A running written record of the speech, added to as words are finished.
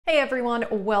Hey everyone,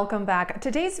 welcome back.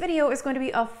 Today's video is going to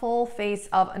be a full face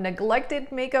of neglected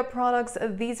makeup products.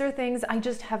 These are things I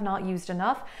just have not used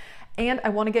enough and I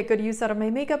want to get good use out of my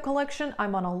makeup collection.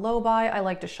 I'm on a low buy. I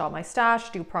like to shop my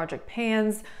stash, do project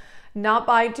pans, not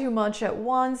buy too much at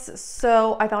once.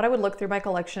 So I thought I would look through my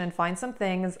collection and find some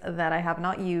things that I have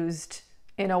not used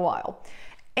in a while.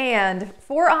 And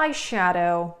for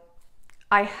eyeshadow,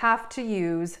 I have to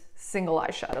use single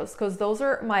eyeshadows because those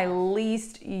are my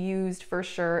least used for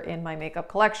sure in my makeup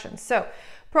collection. So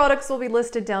products will be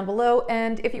listed down below,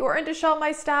 and if you are into shop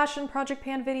my stash and project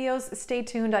pan videos, stay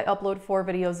tuned. I upload 4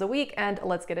 videos a week, and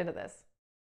let's get into this.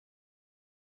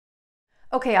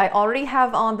 Okay, I already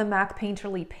have on the MAC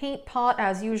Painterly paint pot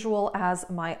as usual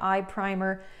as my eye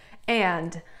primer,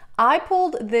 and I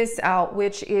pulled this out,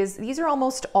 which is, these are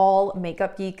almost all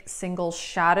Makeup Geek single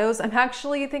shadows. I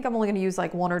think I'm only going to use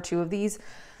like 1 or 2 of these.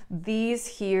 These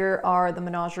here are the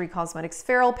Menagerie Cosmetics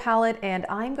Feral palette, and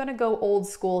I'm going to go old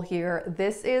school here.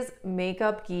 This is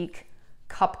Makeup Geek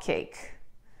Cupcake.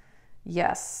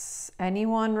 Yes,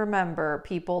 anyone remember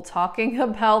people talking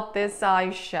about this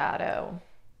eyeshadow?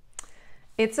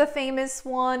 It's a famous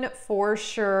one for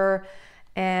sure.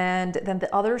 And then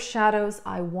the other shadows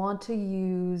I want to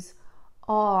use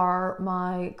are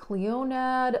my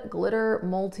Clionadh Glitter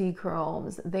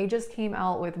Multi-Chromes. They just came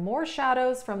out with more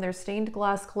shadows from their stained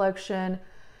glass collection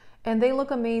and they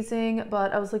look amazing,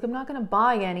 but I was like, I'm not gonna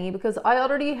buy any because I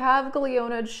already have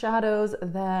Clionadh shadows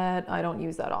that I don't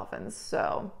use that often.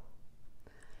 So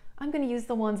I'm gonna use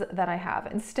the ones that I have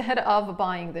instead of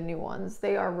buying the new ones.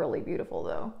 They are really beautiful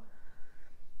though.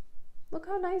 Look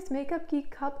how nice Makeup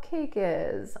Geek Cupcake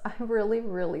is. I really,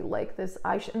 really like this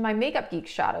my Makeup Geek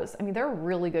shadows. I mean, they're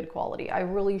really good quality. I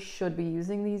really should be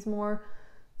using these more.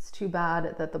 It's too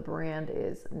bad that the brand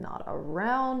is not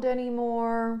around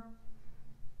anymore.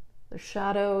 The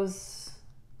shadows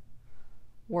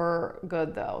were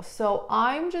good though. So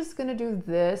I'm just gonna do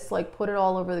this, like put it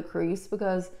all over the crease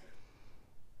because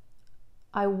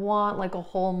I want like a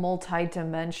whole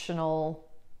multi-dimensional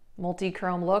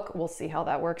multi-chrome look. We'll see how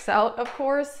that works out, of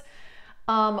course.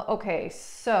 Okay,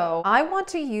 so I want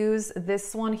to use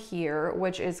this one here,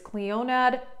 which is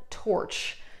Clionadh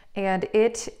Torch, and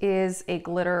it is a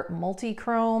glitter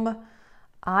multi-chrome.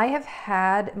 I have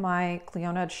had my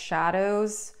Clionadh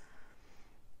shadows.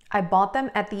 I bought them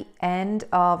at the end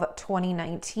of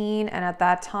 2019, and at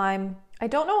that time, I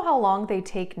don't know how long they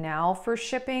take now for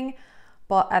shipping,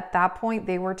 but at that point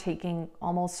they were taking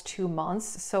almost 2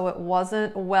 months. So it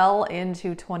wasn't well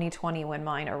into 2020 when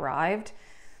mine arrived.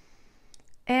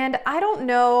 And I don't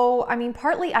know, I mean,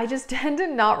 partly I just tend to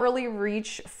not really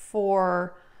reach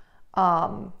for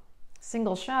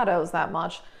single shadows that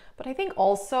much. But I think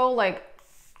also like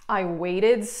I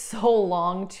waited so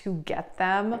long to get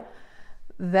them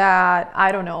that,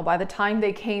 I don't know, by the time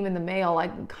they came in the mail, I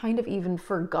kind of even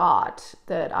forgot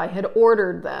that I had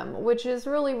ordered them, which is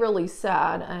really, really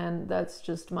sad, and that's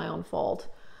just my own fault.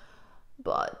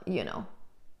 But, you know,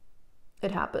 it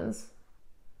happens.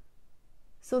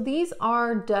 So these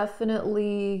are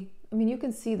definitely, I mean, you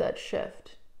can see that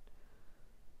shift.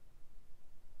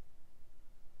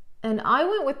 And I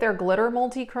went with their glitter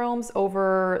multi-chromes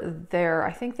over their,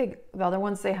 I think the other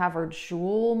ones they have are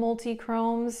jewel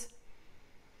multi-chromes.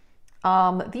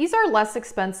 These are less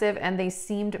expensive and they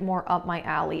seemed more up my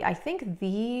alley. I think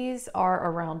these are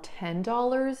around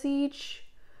 $10 each,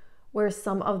 where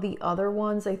some of the other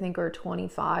ones I think are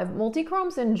 $25.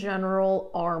 Multi-chromes in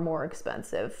general are more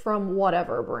expensive from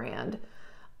whatever brand.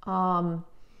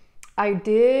 I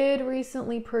did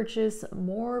recently purchase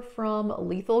more from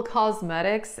Lethal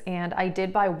Cosmetics, and I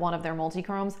did buy one of their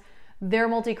multi-chromes. Their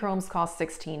multi-chromes cost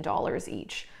 $16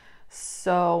 each.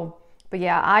 So, but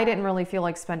yeah, I didn't really feel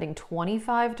like spending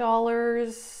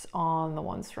 $25 on the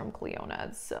ones from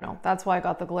Clionadh. So no, that's why I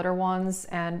got the glitter ones,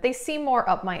 and they seem more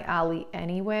up my alley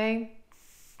anyway.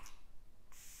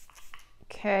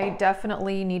 Okay,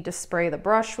 definitely need to spray the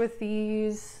brush with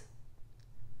these.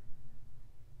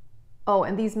 Oh,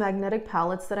 and these magnetic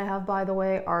palettes that I have, by the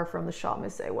way, are from the Shop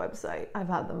Miss A website. I've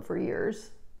had them for years.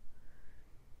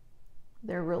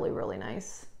 They're really, really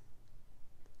nice.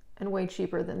 And way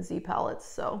cheaper than Z palettes,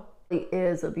 so it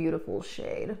is a beautiful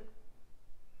shade.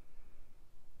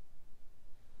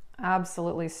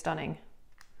 Absolutely stunning.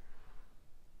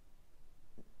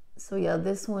 So yeah,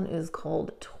 this one is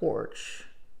called Torch.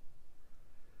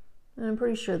 And I'm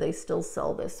pretty sure they still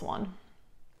sell this one.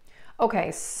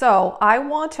 Okay, so I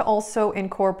want to also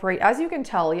incorporate, as you can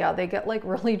tell, yeah, they get like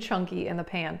really chunky in the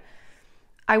pan.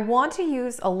 I want to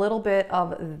use a little bit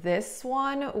of this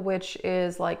one, which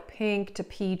is like pink to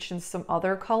peach and some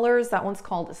other colors. That one's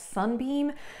called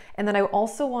Sunbeam. And then I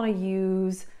also want to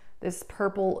use this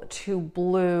purple to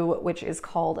blue, which is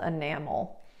called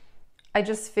Enamel. I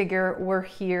just figure we're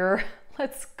here.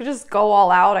 Let's just go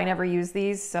all out. I never use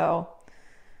these, so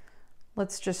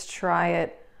let's just try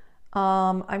it.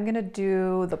 I'm gonna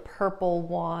do the purple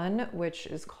one, which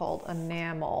is called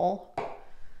Enamel.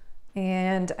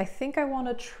 And I think I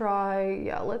wanna try,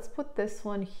 yeah, let's put this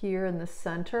one here in the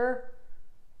center.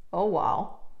 Oh,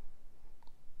 wow.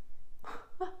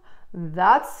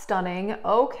 That's stunning.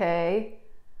 Okay.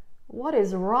 What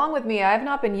is wrong with me? I have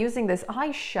not been using this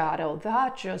eyeshadow.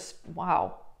 That just,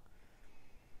 wow.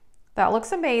 That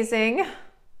looks amazing.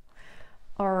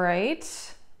 All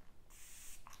right.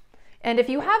 And if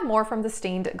you have more from the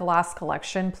stained glass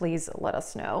collection, please let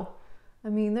us know. I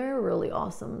mean, they're really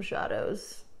awesome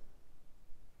shadows.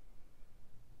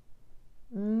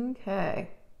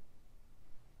 Okay.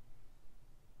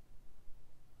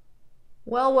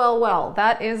 Well, well, well,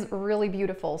 that is really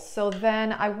beautiful. So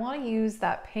then I want to use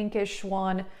that pinkish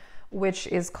one, which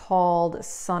is called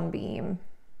Sunbeam.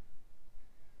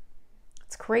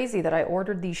 It's crazy that I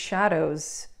ordered these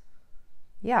shadows.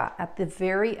 Yeah, at the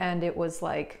very end, it was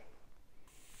like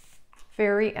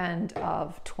very end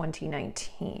of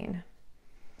 2019.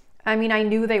 I mean, I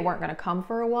knew they weren't going to come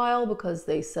for a while because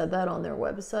they said that on their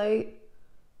website.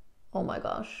 Oh my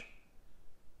gosh.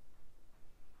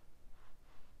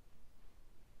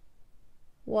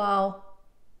 Wow.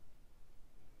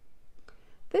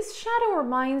 This shadow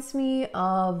reminds me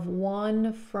of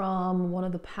one from one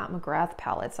of the Pat McGrath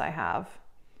palettes I have.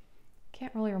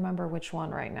 Can't really remember which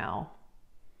one right now.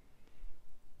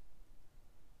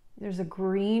 There's a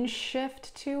green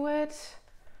shift to it.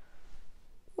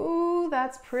 Ooh,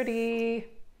 that's pretty.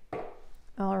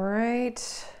 All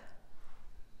right.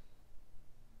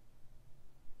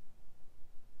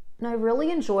 And I really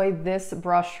enjoy this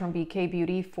brush from BK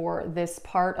Beauty for this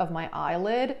part of my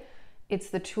eyelid. It's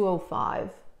the 205.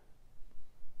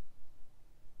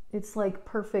 It's like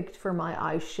perfect for my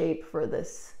eye shape for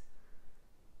this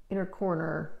inner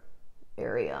corner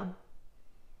area.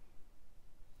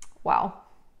 Wow.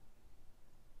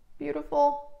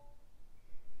 Beautiful.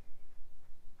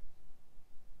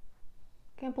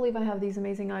 Can't believe I have these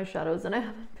amazing eyeshadows and I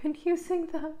haven't been using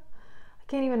them. I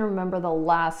can't even remember the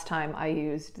last time I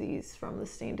used these from the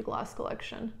stained glass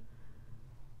collection.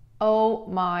 Oh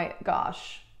my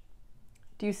gosh.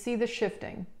 Do you see the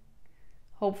shifting?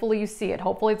 Hopefully you see it.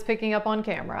 Hopefully it's picking up on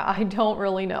camera. I don't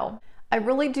really know. I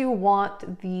really do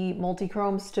want the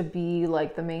multi-chromes to be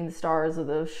like the main stars of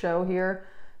the show here.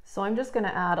 So I'm just gonna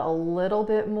add a little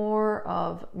bit more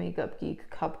of Makeup Geek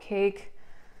Cupcake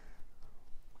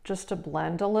just to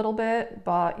blend a little bit.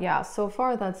 But yeah, so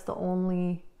far that's the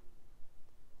only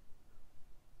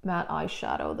matte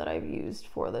eyeshadow that I've used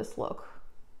for this look.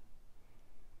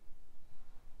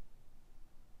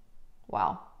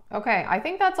 Wow. Okay, I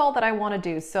think that's all that I want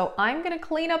to do. So I'm going to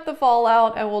clean up the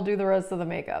fallout and we'll do the rest of the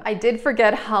makeup. I did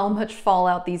forget how much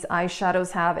fallout these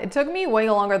eyeshadows have. It took me way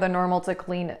longer than normal to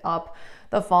clean up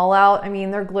the fallout. I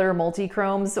mean, they're glitter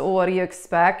multi-chromes. What do you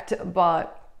expect?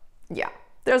 But yeah,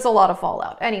 there's a lot of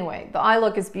fallout. Anyway, the eye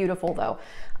look is beautiful though.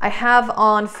 I have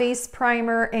on face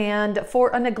primer, and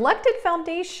for a neglected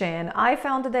foundation, I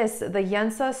found this, the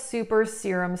Yensa Super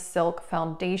Serum Silk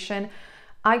Foundation.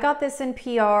 I got this in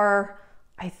PR,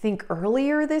 I think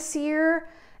earlier this year,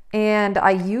 and I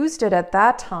used it at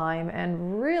that time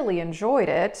and really enjoyed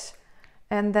it.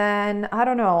 And then, I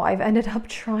don't know, I've ended up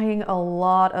trying a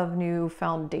lot of new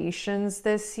foundations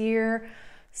this year.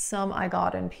 Some I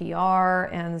got in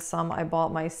PR and some I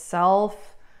bought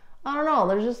myself. I don't know,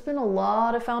 there's just been a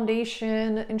lot of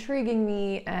foundation intriguing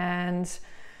me, and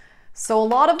so a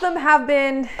lot of them have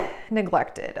been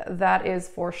neglected, that is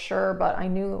for sure, but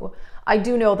I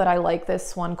do know that I like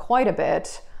this one quite a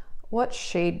bit. What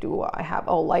shade do I have?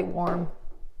 Oh, light warm.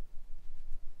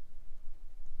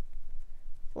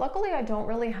 Luckily, I don't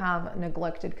really have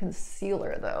neglected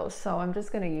concealer though, so I'm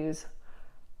just gonna use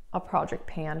a Project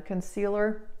Pan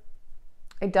concealer.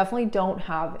 I definitely don't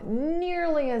have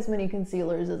nearly as many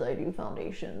concealers as I do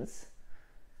foundations.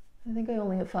 I think I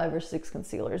only have 5 or 6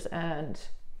 concealers, and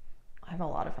I have a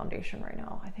lot of foundation right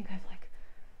now. I think I have like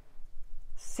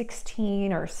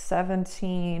 16 or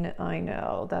 17. I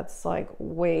know, that's like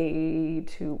way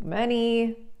too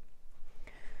many.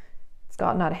 It's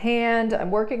gotten out of hand. I'm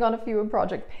working on a few in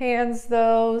Project Pans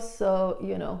though, so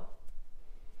you know,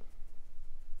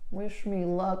 wish me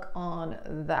luck on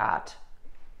that.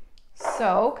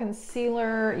 So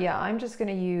concealer, yeah, I'm just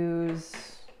gonna use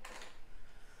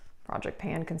Project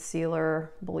Pan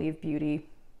concealer, Believe Beauty.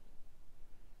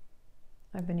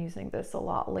 I've been using this a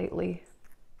lot lately.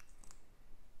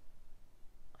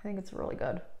 I think it's really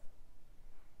good.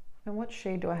 And what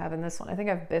shade do I have in this one? I think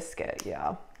I have Biscuit,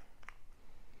 yeah.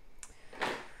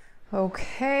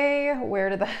 Okay, where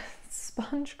did that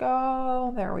sponge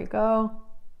go? There we go.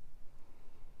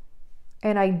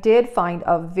 And I did find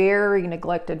a very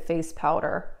neglected face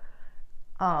powder.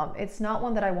 It's not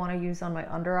one that I want to use on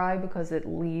my under eye because it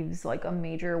leaves like a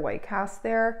major white cast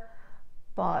there,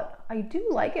 but I do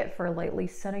like it for lightly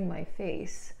setting my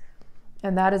face.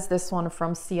 And that is this one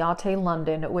from Ciate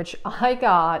London, which I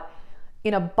got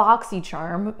in a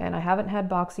BoxyCharm, and I haven't had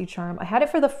BoxyCharm. I had it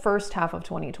for the first half of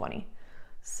 2020.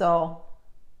 So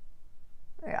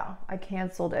yeah, I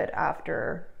canceled it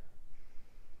after,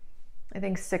 I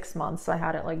think 6 months. I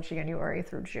had it like January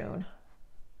through June.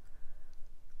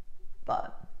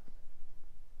 But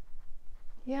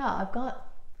yeah,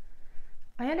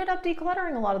 I ended up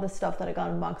decluttering a lot of the stuff that I got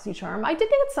in BoxyCharm. I did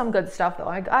get some good stuff though.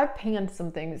 I panned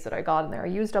some things that I got in there. I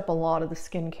used up a lot of the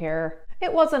skincare.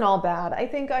 It wasn't all bad. I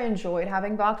think I enjoyed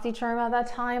having BoxyCharm at that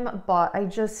time, but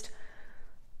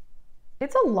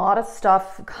it's a lot of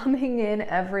stuff coming in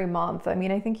every month. I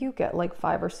mean, I think you get like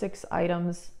 5 or 6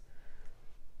 items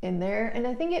in there. And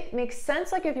I think it makes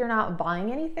sense like if you're not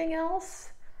buying anything else,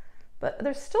 but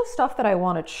there's still stuff that I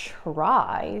want to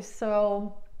try.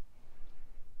 So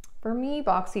for me,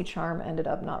 BoxyCharm ended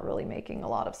up not really making a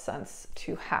lot of sense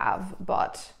to have,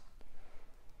 but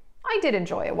I did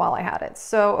enjoy it while I had it.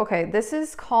 So, okay, this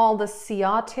is called the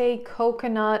Ciate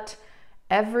Coconut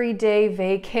Everyday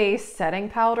Vacay Setting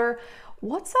Powder.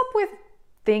 What's up with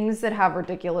things that have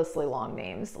ridiculously long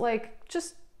names? Like,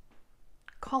 just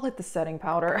call it the setting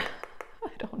powder.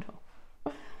 I don't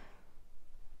know.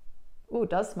 Ooh, it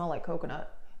does smell like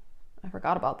coconut. I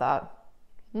forgot about that.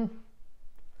 It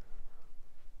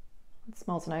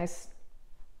smells nice.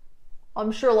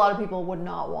 I'm sure a lot of people would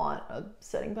not want a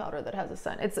setting powder that has a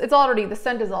scent. It's already, the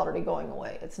scent is already going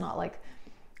away. It's not like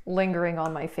lingering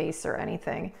on my face or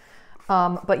anything.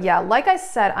 But yeah, like I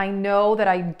said, I know that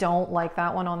I don't like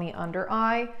that one on the under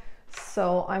eye.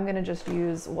 So I'm gonna just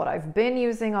use what I've been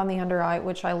using on the under eye,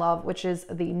 which I love, which is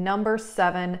the number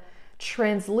 7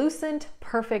 Translucent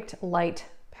Perfect Light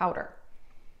Powder.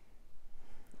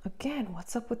 Again,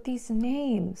 what's up with these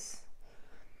names?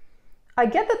 I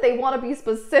get that they want to be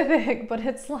specific, but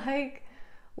it's like,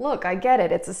 look, I get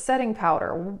it. It's a setting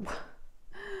powder.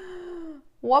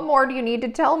 What more do you need to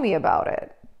tell me about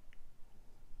it?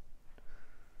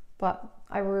 But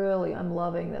I'm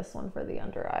loving this one for the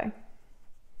under eye.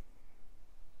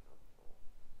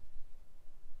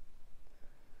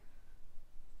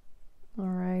 All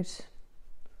right.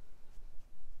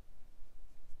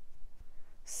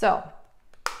 So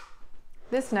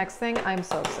this next thing I'm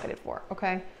so excited for,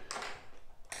 okay?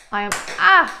 I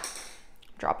am,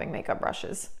 dropping makeup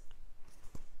brushes.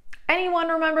 Anyone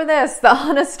remember this? The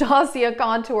Anastasia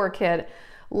Contour Kit.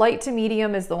 Light to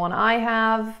medium is the one I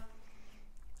have.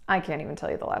 I can't even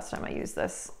tell you the last time I used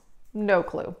this. No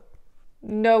clue.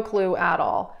 No clue at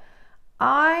all.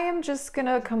 I am just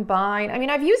gonna combine, I mean,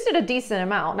 I've used it a decent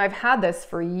amount and I've had this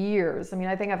for years. I mean,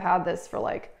 I think I've had this for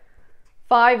like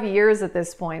 5 years at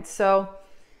this point. So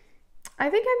I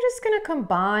think I'm just gonna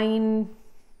combine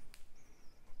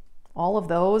all of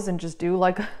those and just do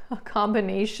like a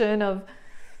combination of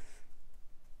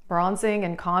bronzing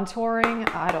and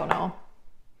contouring. I don't know.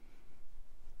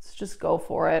 Let's just go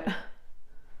for it.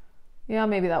 Yeah,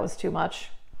 maybe that was too much.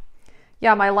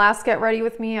 Yeah, my last Get Ready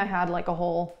With Me, I had like a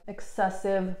whole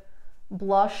excessive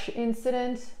blush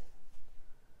incident.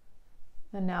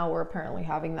 And now we're apparently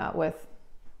having that with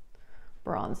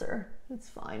bronzer. It's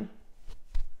fine.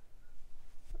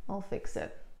 I'll fix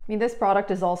it. I mean, this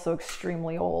product is also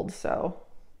extremely old, so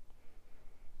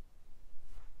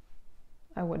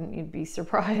I wouldn't be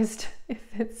surprised if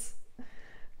its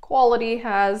quality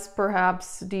has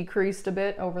perhaps decreased a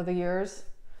bit over the years.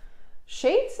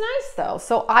 Shade's nice though.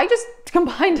 So I just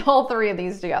combined all 3 of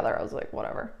these together. I was like,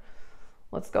 whatever,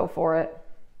 let's go for it.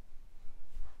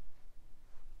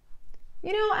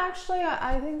 You know, actually,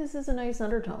 I think this is a nice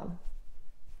undertone.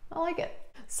 I like it.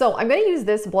 So I'm going to use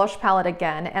this blush palette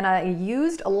again, and I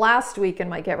used last week in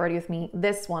my Get Ready With Me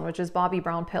this one, which is Bobbi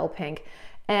Brown Pale Pink,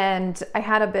 and I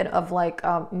had a bit of like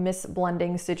a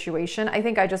misblending situation. I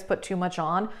think I just put too much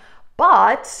on,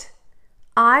 but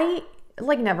I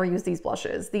like never use these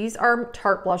blushes. These are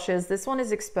Tarte blushes. This one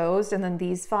is exposed, and then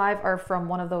these 5 are from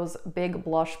one of those big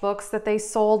blush books that they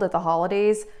sold at the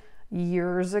holidays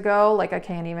years ago. Like I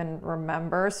can't even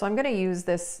remember. So I'm going to use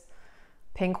this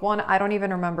pink one. I don't even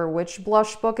remember which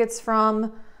blush book it's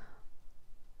from.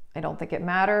 I don't think it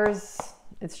matters.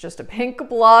 It's just a pink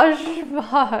blush,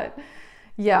 but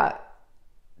yeah.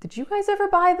 Did you guys ever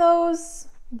buy those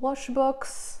blush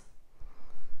books?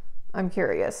 I'm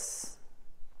curious.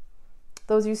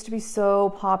 Those used to be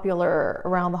so popular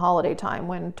around the holiday time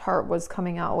when Tarte was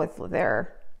coming out with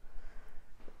their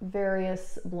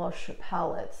various blush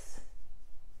palettes.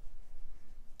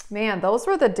 Man, those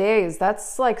were the days.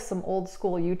 That's like some old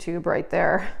school YouTube right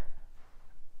there.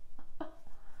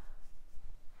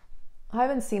 I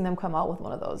haven't seen them come out with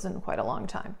one of those in quite a long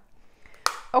time.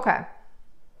 Okay,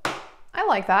 I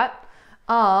like that.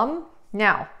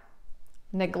 Now,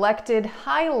 neglected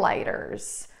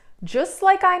highlighters. Just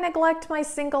like I neglect my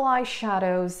single eye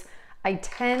shadows, I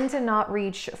tend to not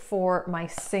reach for my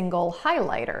single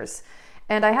highlighters.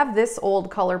 And I have this old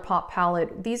Colourpop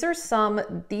palette. These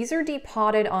are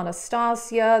depotted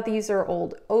Anastasia. These are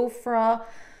old Ofra.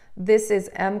 This is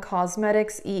M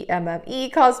Cosmetics,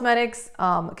 EMME Cosmetics,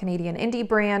 Canadian indie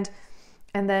brand.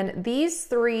 And then these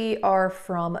three are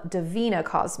from Devinah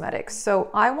Cosmetics. So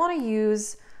I want to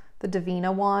use the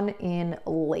Devinah one in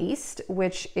Laced,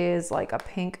 which is like a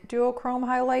pink duochrome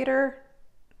highlighter.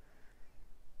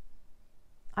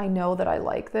 I know that I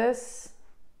like this.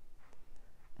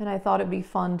 And I thought it'd be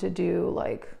fun to do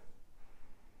like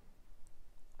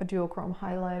a duochrome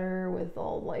highlighter with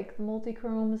all like the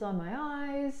multi-chromes on my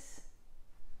eyes.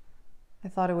 I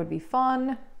thought it would be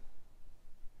fun.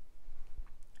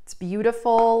 It's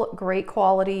beautiful, great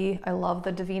quality. I love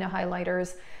the Devinah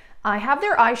highlighters. I have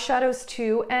their eyeshadows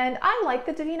too, and I like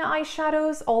the Devinah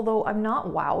eyeshadows, although I'm not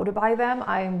wowed by them.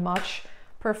 I much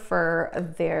prefer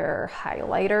their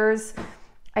highlighters.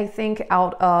 I think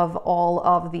out of all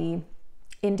of the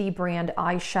indie brand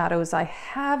eyeshadows I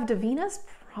have, Devinah's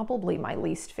probably my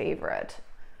least favorite.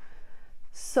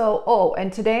 So, oh,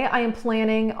 and today I am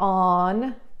planning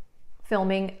on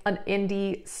filming an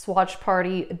indie swatch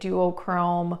party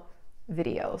duochrome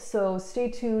video. So stay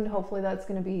tuned. Hopefully that's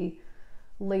going to be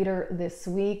later this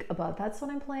week, but that's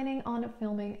what I'm planning on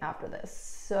filming after this.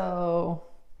 So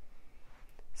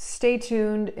stay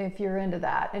tuned if you're into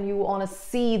that and you want to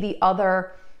see the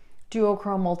other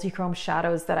duochrome, multi-chrome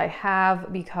shadows that I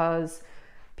have, because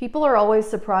people are always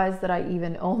surprised that I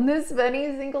even own this many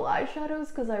single eyeshadows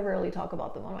because I rarely talk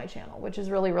about them on my channel, which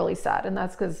is really, really sad. And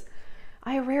that's because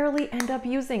I rarely end up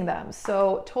using them.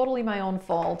 So totally my own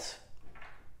fault.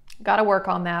 Got to work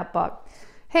on that, but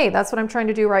hey, that's what I'm trying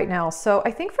to do right now. So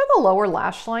I think for the lower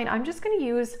lash line, I'm just going to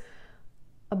use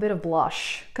a bit of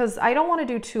blush because I don't want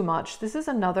to do too much. This is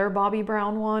another Bobbi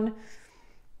Brown one.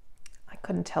 I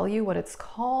couldn't tell you what it's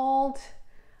called.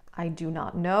 I do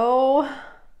not know,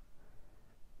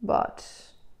 but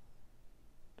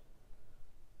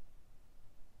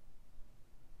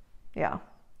yeah,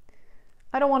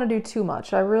 I don't want to do too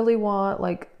much. I really want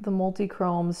like the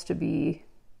multi-chromes to be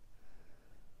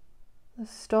the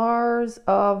stars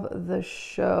of the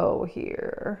show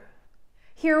here.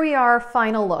 Here we are,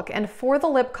 final look. And for the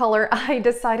lip color, I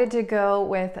decided to go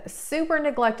with super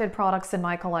neglected products in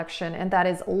my collection, and that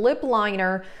is lip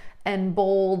liner and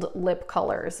bold lip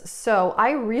colors. So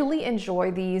I really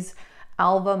enjoy these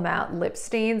Alva Matte lip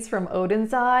stains from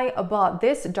Oden's Eye, but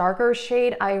this darker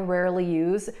shade I rarely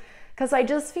use because I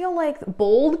just feel like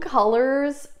bold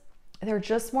colors, they're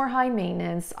just more high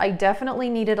maintenance. I definitely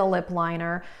needed a lip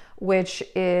liner, which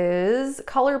is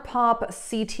Colourpop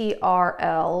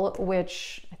CTRL,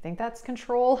 which I think that's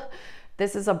Control.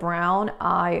 This is a brown.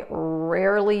 I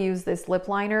rarely use this lip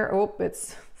liner. Oh,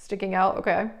 it's sticking out.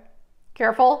 Okay,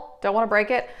 careful, don't want to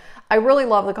break it. I really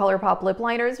love the Colourpop lip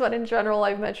liners, but in general,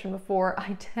 I've mentioned before,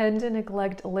 I tend to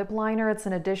neglect a lip liner. It's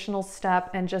an additional step,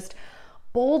 and just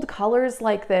bold colors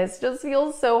like this just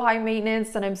feels so high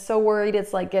maintenance, and I'm so worried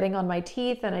it's like getting on my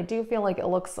teeth, and I do feel like it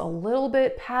looks a little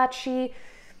bit patchy.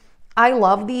 I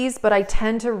love these, but I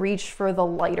tend to reach for the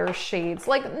lighter shades,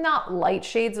 like not light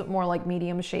shades, but more like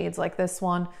medium shades, like this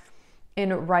one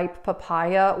in Ripe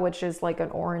Papaya, which is like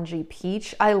an orangey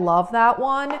peach. I love that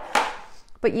one.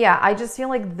 But yeah, I just feel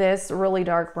like this really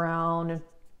dark brown,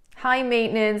 high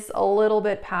maintenance, a little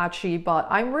bit patchy, but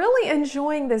I'm really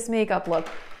enjoying this makeup look.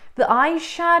 The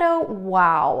eyeshadow,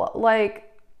 wow.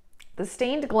 Like the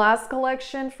Stained Glass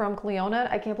collection from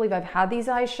Clionadh, I can't believe I've had these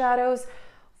eyeshadows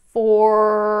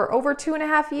for over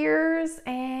 2.5 years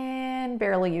and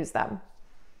barely use them.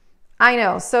 I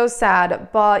know, so sad,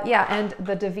 but yeah, and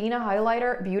the Devinah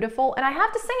highlighter, beautiful. And I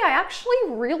have to say, I actually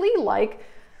really like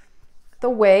the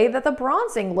way that the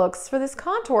bronzing looks for this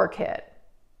contour kit.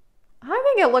 I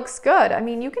think it looks good. I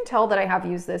mean, you can tell that I have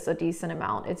used this a decent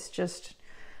amount. It's just,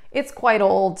 it's quite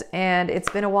old and it's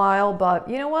been a while, but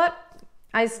you know what?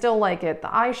 I still like it. The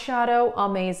eyeshadow,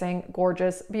 amazing,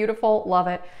 gorgeous, beautiful, love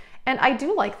it. And I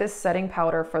do like this setting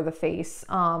powder for the face.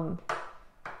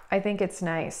 I think it's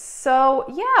nice. So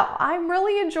yeah, I'm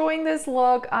really enjoying this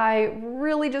look. I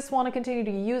really just want to continue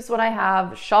to use what I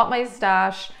have, shop my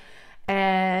stash,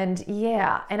 And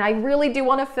yeah, and I really do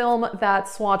want to film that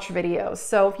swatch video.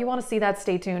 So if you want to see that,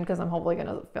 stay tuned because I'm hopefully going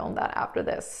to film that after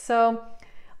this. So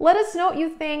let us know what you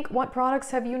think. What products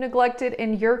have you neglected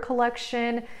in your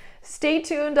collection? Stay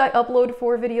tuned. I upload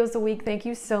 4 videos a week. Thank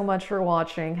you so much for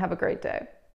watching. Have a great day.